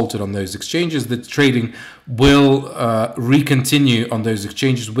was halted on those exchanges. The trading will recontinue on those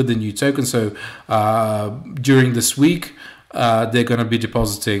exchanges with the new token. So during this week, they're going to be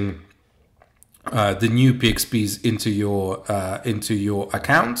depositing the new PXPs into your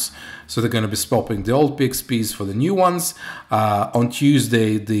accounts. So they're going to be swapping the old PXPs for the new ones. On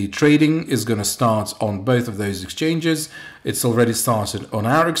Tuesday, the trading is going to start on both of those exchanges. It's already started on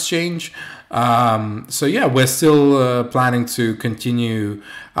our exchange. So yeah, we're still planning to continue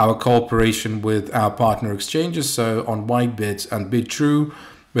our cooperation with our partner exchanges. So on Whitebit and Bitrue,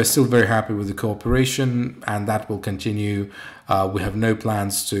 we're still very happy with the cooperation, and that will continue. We have no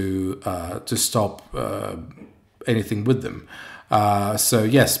plans to stop anything with them. So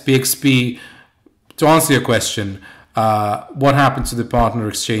yes, PXP, to answer your question, what happened to the partner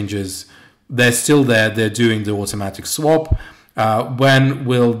exchanges? They're still there. They're doing the automatic swap. When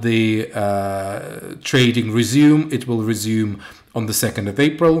will the trading resume? It will resume on the 2nd of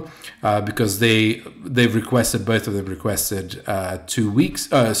April because they've requested, both of them requested 2 weeks,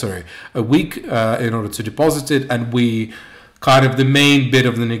 a week in order to deposit it. And we kind of, the main bit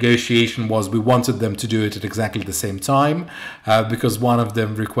of the negotiation was we wanted them to do it at exactly the same time because one of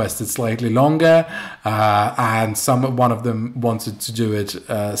them requested slightly longer and one of them wanted to do it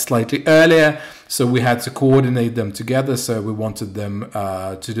slightly earlier. So we had to coordinate them together. So we wanted them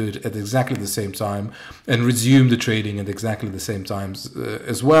to do it at exactly the same time and resume the trading at exactly the same times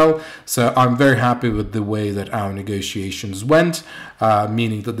as well. So I'm very happy with the way that our negotiations went,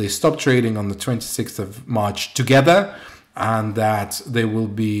 meaning that they stopped trading on the 26th of March together, and that they will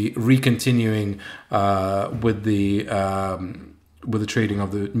be recontinuing with the trading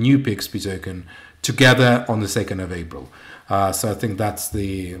of the new PXP token together on the 2nd of April. So I think that's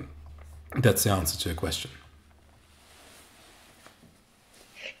the answer to your question.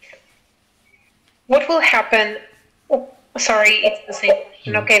 What will happen? Oh, sorry, it's the same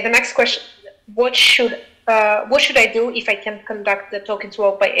question. Okay, the next question: what should I do if I can conduct the token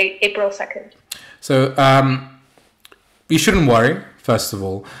swap by April 2nd? So you shouldn't worry. First of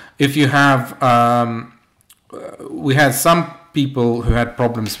all, if you have, we had some people who had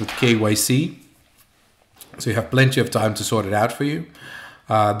problems with KYC, so you have plenty of time to sort it out for you.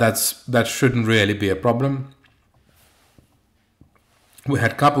 That shouldn't really be a problem. We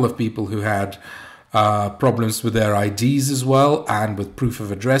had a couple of people who had problems with their IDs as well and with proof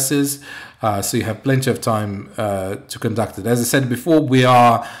of addresses. So you have plenty of time to conduct it. As I said before,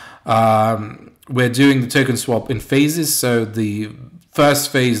 we're doing the token swap in phases. So the first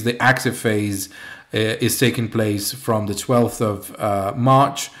phase, the active phase, is taking place from the 12th of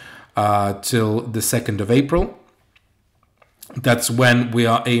March till the 2nd of April. That's when we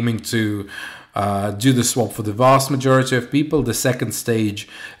are aiming to do the swap for the vast majority of people. The second stage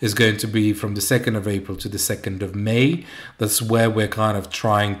is going to be from the 2nd of April to the 2nd of May. That's where we're kind of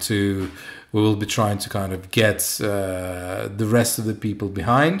we will be trying to kind of get the rest of the people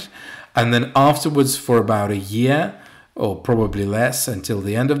behind. And then afterwards for about a year, or probably less, until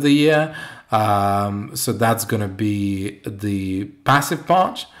the end of the year. So that's going to be the passive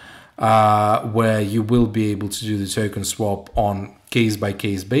part, where you will be able to do the token swap on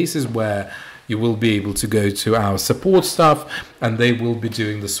case-by-case basis, where you will be able to go to our support staff and they will be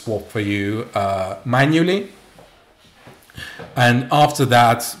doing the swap for you manually. And after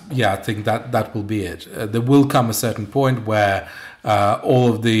that, yeah, I think that will be it. There will come a certain point where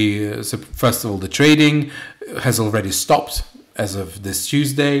all of the, so first of all, the trading has already stopped as of this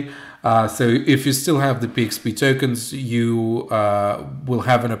Tuesday. So if you still have the PXP tokens, you will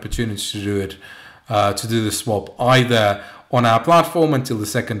have an opportunity to do it, to do the swap either on our platform until the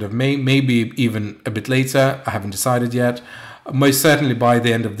 2nd of May, maybe even a bit later. I haven't decided yet. Most certainly by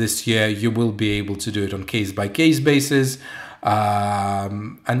the end of this year, you will be able to do it on case-by-case basis.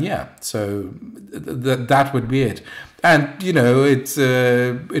 And yeah, so that would be it. And, you know, it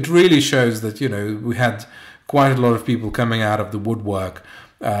really shows that, you know, we had quite a lot of people coming out of the woodwork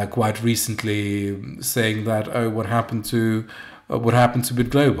quite recently saying that, oh, what happened to Bit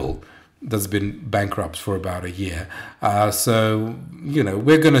Global? That's been bankrupt for about a year. So, you know,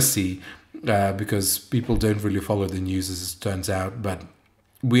 we're going to see, because people don't really follow the news as it turns out, but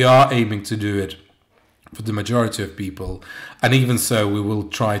we are aiming to do it for the majority of people. And even so, we will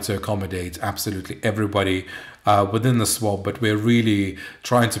try to accommodate absolutely everybody within the swap, but we're really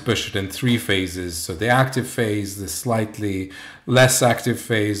trying to push it in 3 phases. So the active phase, the slightly less active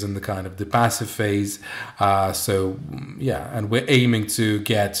phase, and the kind of the passive phase. So yeah, and we're aiming to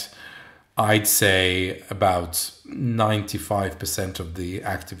get, I'd say, about 95% of the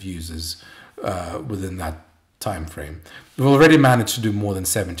active users within that time frame. We've already managed to do more than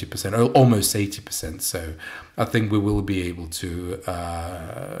 70%, or almost 80%. So I think we will be able to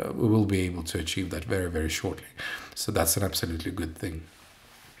achieve that very, very shortly. So that's an absolutely good thing.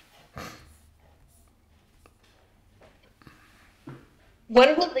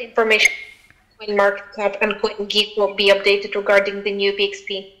 When will the information on CoinMarketCap and CoinGecko be updated regarding the new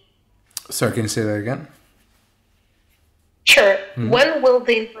PXP? Sorry, can you say that again? Sure. When will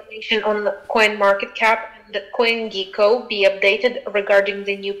the information on the CoinMarketCap and CoinGecko be updated regarding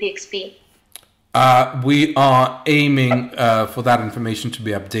the new PXP? We are aiming for that information to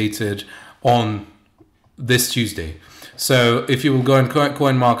be updated on this Tuesday. So if you will go on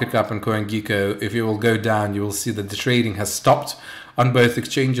CoinMarketCap and CoinGecko, if you will go down, you will see that the trading has stopped on both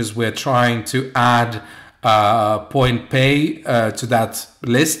exchanges. We're trying to add Point Pay to that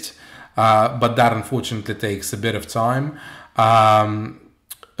list. But that unfortunately takes a bit of time.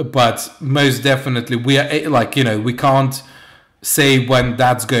 But most definitely we are, like, you know, we can't say when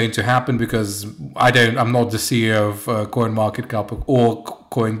that's going to happen because I'm not the CEO of CoinMarketCap or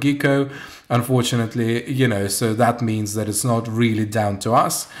CoinGecko, unfortunately, you know, so that means that it's not really down to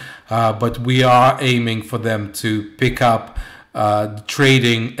us. But we are aiming for them to pick up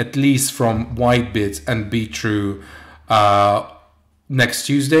trading at least from Whitebit and BeTrue next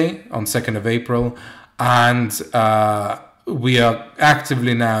Tuesday on 2nd of April, and we are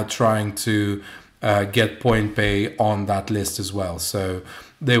actively now trying to get Point Pay on that list as well. So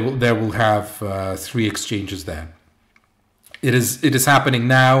they will have 3 exchanges there. It is happening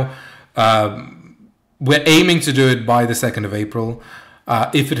now. We're aiming to do it by the 2nd of April.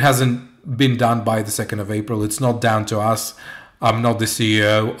 If it hasn't been done by the 2nd of April, it's not down to us. I'm not the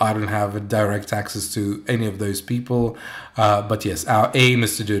CEO. I don't have direct access to any of those people. But yes, our aim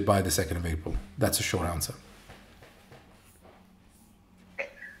is to do it by the 2nd of April. That's a short answer.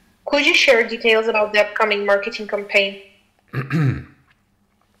 Could you share details about the upcoming marketing campaign?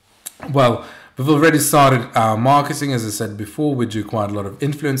 Well, we've already started our marketing. As I said before, we do quite a lot of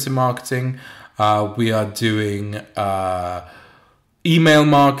influencer marketing. We are doing email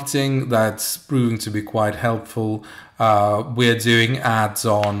marketing that's proving to be quite helpful. We're doing ads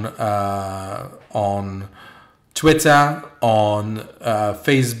on Twitter, on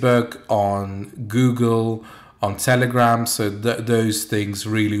Facebook, on Google, on Telegram. So those things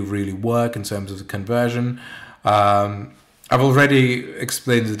really work in terms of the conversion. I've already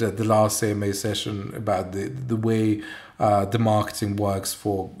explained it at the last AMA session about the way the marketing works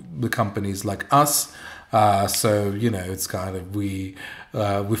for the companies like us. So, it's kind of we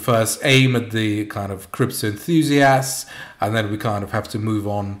first aim at the kind of crypto enthusiasts, and then we kind of have to move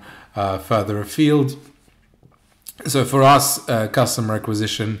on further afield. So for us, customer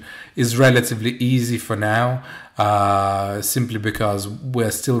acquisition is relatively easy for now, simply because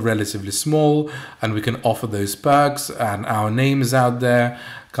we're still relatively small and we can offer those perks, and our name is out there.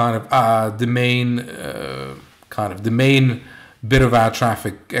 Kind of the main bit of our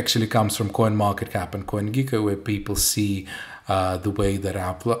traffic actually comes from CoinMarketCap and CoinGecko, where people see the way that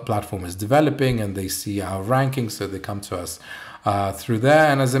our platform is developing and they see our rankings, so they come to us through there.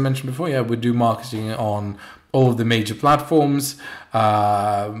 And as I mentioned before, we do marketing on all of the major platforms.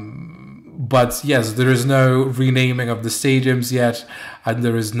 But yes, there is no renaming of the stadiums yet, and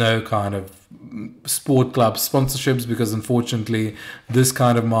there is no kind of sport club sponsorships, because unfortunately this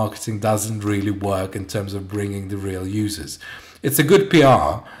kind of marketing doesn't really work in terms of bringing the real users. It's a good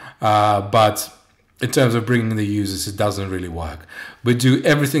PR, but in terms of bringing the users, it doesn't really work. We do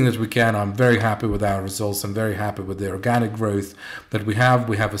everything that we can. I'm very happy with our results. I'm very happy with the organic growth that we have.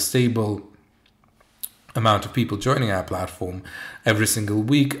 We have a stable amount of people joining our platform every single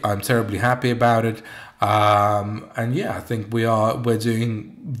week. I'm terribly happy about it. And I think we're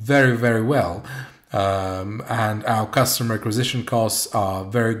doing very well. And our customer acquisition costs are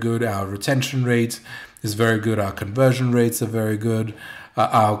very good. Our retention rate is very good. Our conversion rates are very good.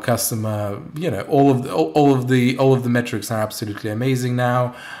 Our customer, all of the metrics are absolutely amazing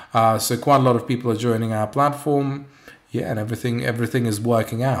now. So quite a lot of people are joining our platform. And everything is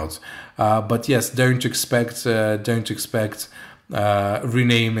working out. But yes, don't expect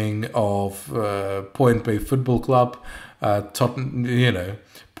renaming of Point Pay Football Club,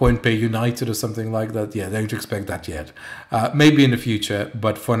 Point Pay United or something like that. Don't expect that yet. Maybe in the future,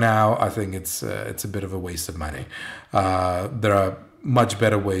 but for now, I think it's a bit of a waste of money. There are much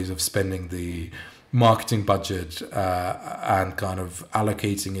better ways of spending the marketing budget and kind of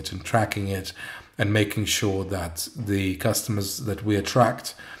allocating it and tracking it, and making sure that the customers that we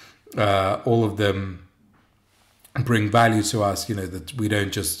attract, all of them bring value to us, that we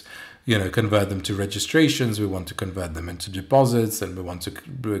don't just, convert them to registrations. We want to convert them into deposits, and we want to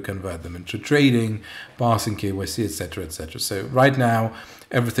convert them into trading, passing KYC, etc., etc. So right now,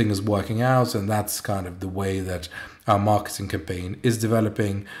 everything is working out, and that's kind of the way that our marketing campaign is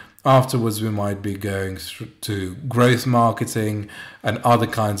developing. Afterwards, we might be going to growth marketing and other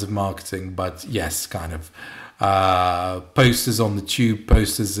kinds of marketing. But yes, kind of posters on the tube,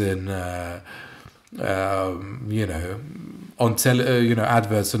 posters in, on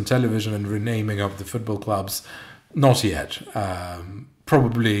adverts on television, and renaming of the football clubs. Not yet.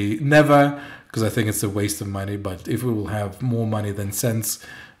 Probably never, because I think it's a waste of money. But if we will have more money than sense,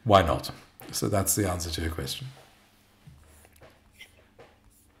 why not? So that's the answer to your question.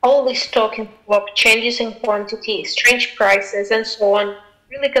 All this talking about changes in quantity, strange prices, and so on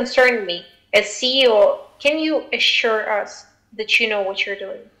really concerned me. As CEO, can you assure us that you know what you're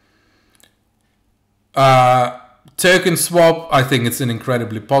doing? Token swap, I think it's an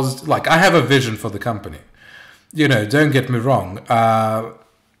incredibly positive. I have a vision for the company. Don't get me wrong.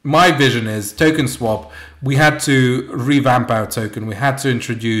 My vision is token swap. We had to revamp our token. We had to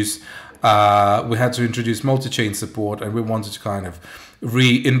introduce multi-chain support, and we wanted to kind of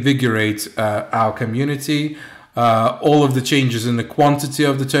reinvigorate our community. All of the changes in the quantity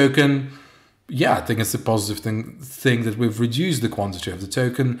of the token, I think it's a positive thing that we've reduced the quantity of the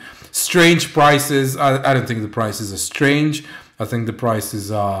token. Strange prices, I don't think the prices are strange. I think the prices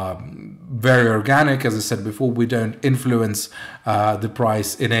are very organic. As I said before, we don't influence the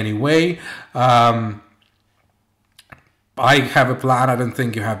price in any way. I have a plan. I don't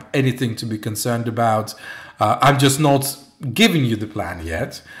think you have anything to be concerned about. I'm just not giving you the plan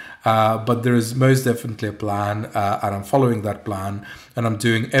yet, but there is most definitely a plan, and I'm following that plan, and I'm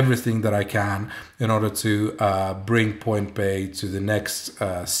doing everything that I can in order to bring PointPay to the next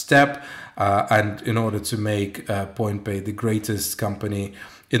step, and in order to make PointPay the greatest company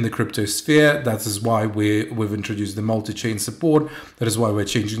in the crypto sphere. That is why we've introduced the multi-chain support. That is why we're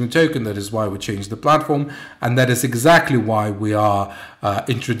changing the token. That is why we changed the platform, and that is exactly why we are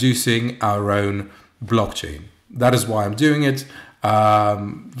introducing our own blockchain. That is why I'm doing it. I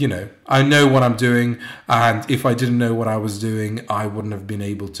know what I'm doing, and if I didn't know what I was doing, I wouldn't have been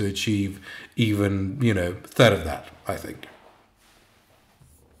able to achieve even, third of that, I think.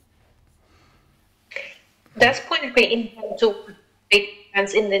 Does PointPay intend to participate in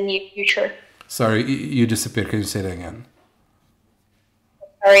events in the near future? Sorry, you disappeared. Can you say that again?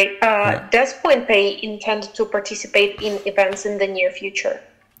 Sorry. Does PointPay intend to participate in events in the near future?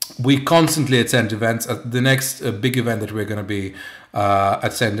 We constantly attend events. The next big event that we're going to be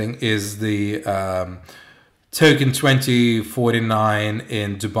attending is the Token 2049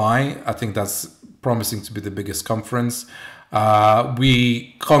 in Dubai. I think that's promising to be the biggest conference.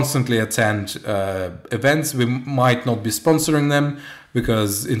 We constantly attend events. We might not be sponsoring them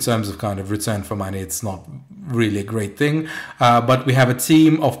because in terms of kind of return for money, it's not really a great thing. But we have a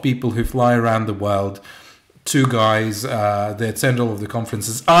team of people who fly around the world. 2 guys, they attend all of the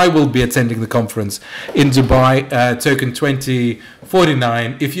conferences. I will be attending the conference in Dubai, Token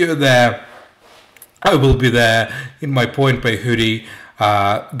 2049. If you're there, I will be there in my PointPay hoodie.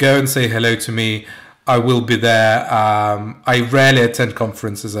 Go and say hello to me. I will be there. I rarely attend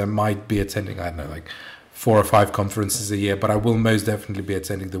conferences. I might be attending, I don't know, like 4 or 5 conferences a year, but I will most definitely be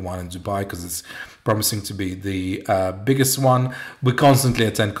attending the one in Dubai because it's promising to be the biggest one. We constantly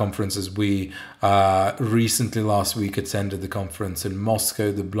attend conferences. We recently, last week, attended the conference in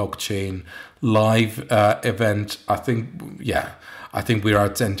Moscow, the blockchain live event. I think we are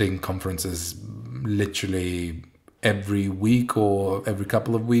attending conferences literally every week or every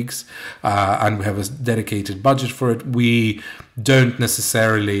couple of weeks, and we have a dedicated budget for it. We don't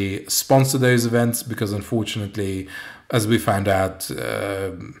necessarily sponsor those events because unfortunately, as we found out,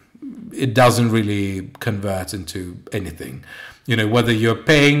 it doesn't really convert into anything, whether you're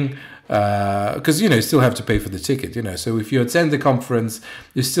paying, because you still have to pay for the ticket, so if you attend the conference,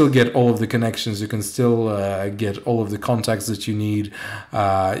 you still get all of the connections, you can still get all of the contacts that you need,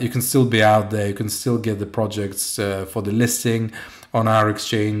 you can still be out there, you can still get the projects for the listing on our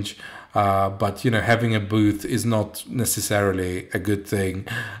exchange, but having a booth is not necessarily a good thing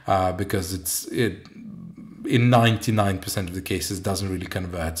because it in 99% of the cases doesn't really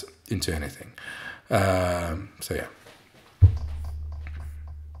convert into anything. So yeah.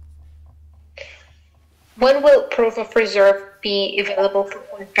 When will proof of reserve be available for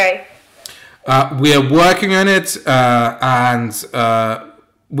PointPay? We are working on it, and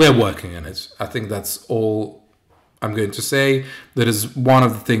we're working on it. I think that's all I'm going to say. That is one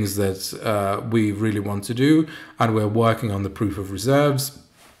of the things that we really want to do, and we're working on the proof of reserves,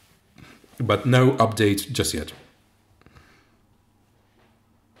 but no update just yet.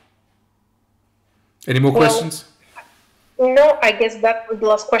 Any more questions? No, I guess that was the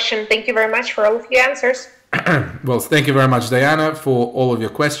last question. Thank you very much for all of your answers. Well, thank you very much, Diana, for all of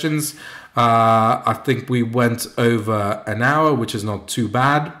your questions. I think we went over an hour, which is not too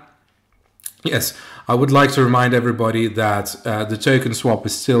bad. Yes, I would like to remind everybody that the token swap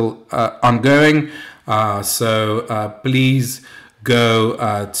is still ongoing. So please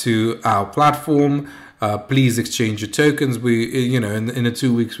go to our platform. Please exchange your tokens. We, in the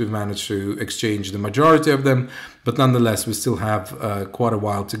 2 weeks, we've managed to exchange the majority of them, but nonetheless, we still have quite a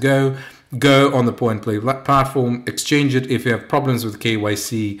while to go. Go on the PointPay platform, exchange it. If you have problems with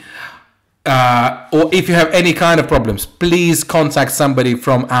KYC, or if you have any kind of problems, please contact somebody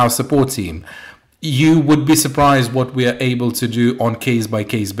from our support team. You would be surprised what we are able to do on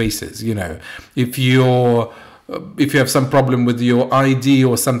case-by-case basis. If you have some problem with your ID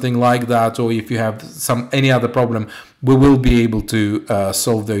or something like that, or if you have any other problem, we will be able to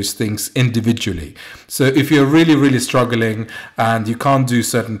solve those things individually. So if you're really, really struggling and you can't do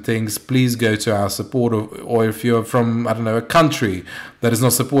certain things, please go to our support, or if you're from, I don't know, a country that is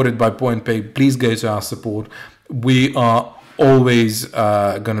not supported by PointPay, please go to our support. We are always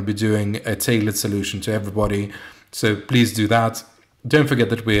going to be doing a tailored solution to everybody. So please do that. Don't forget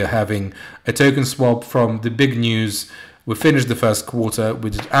that we are having a token swap from the big news. We finished the first quarter.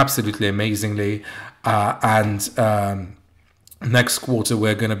 We did absolutely amazingly. And next quarter,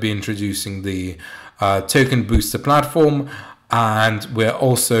 we're going to be introducing the token booster platform. And we're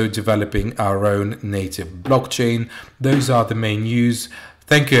also developing our own native blockchain. Those are the main news.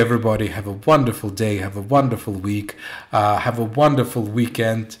 Thank you, everybody. Have a wonderful day. Have a wonderful week. Have a wonderful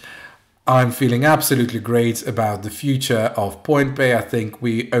weekend. I'm feeling absolutely great about the future of PointPay. I think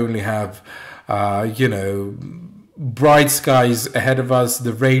we only have, bright skies ahead of us,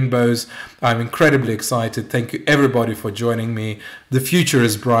 the rainbows. I'm incredibly excited. Thank you, everybody, for joining me. The future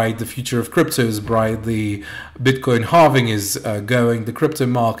is bright. The future of crypto is bright. The Bitcoin halving is going. The crypto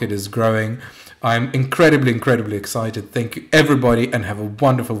market is growing. I'm incredibly, incredibly excited. Thank you, everybody, and have a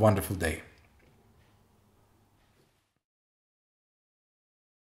wonderful, wonderful day.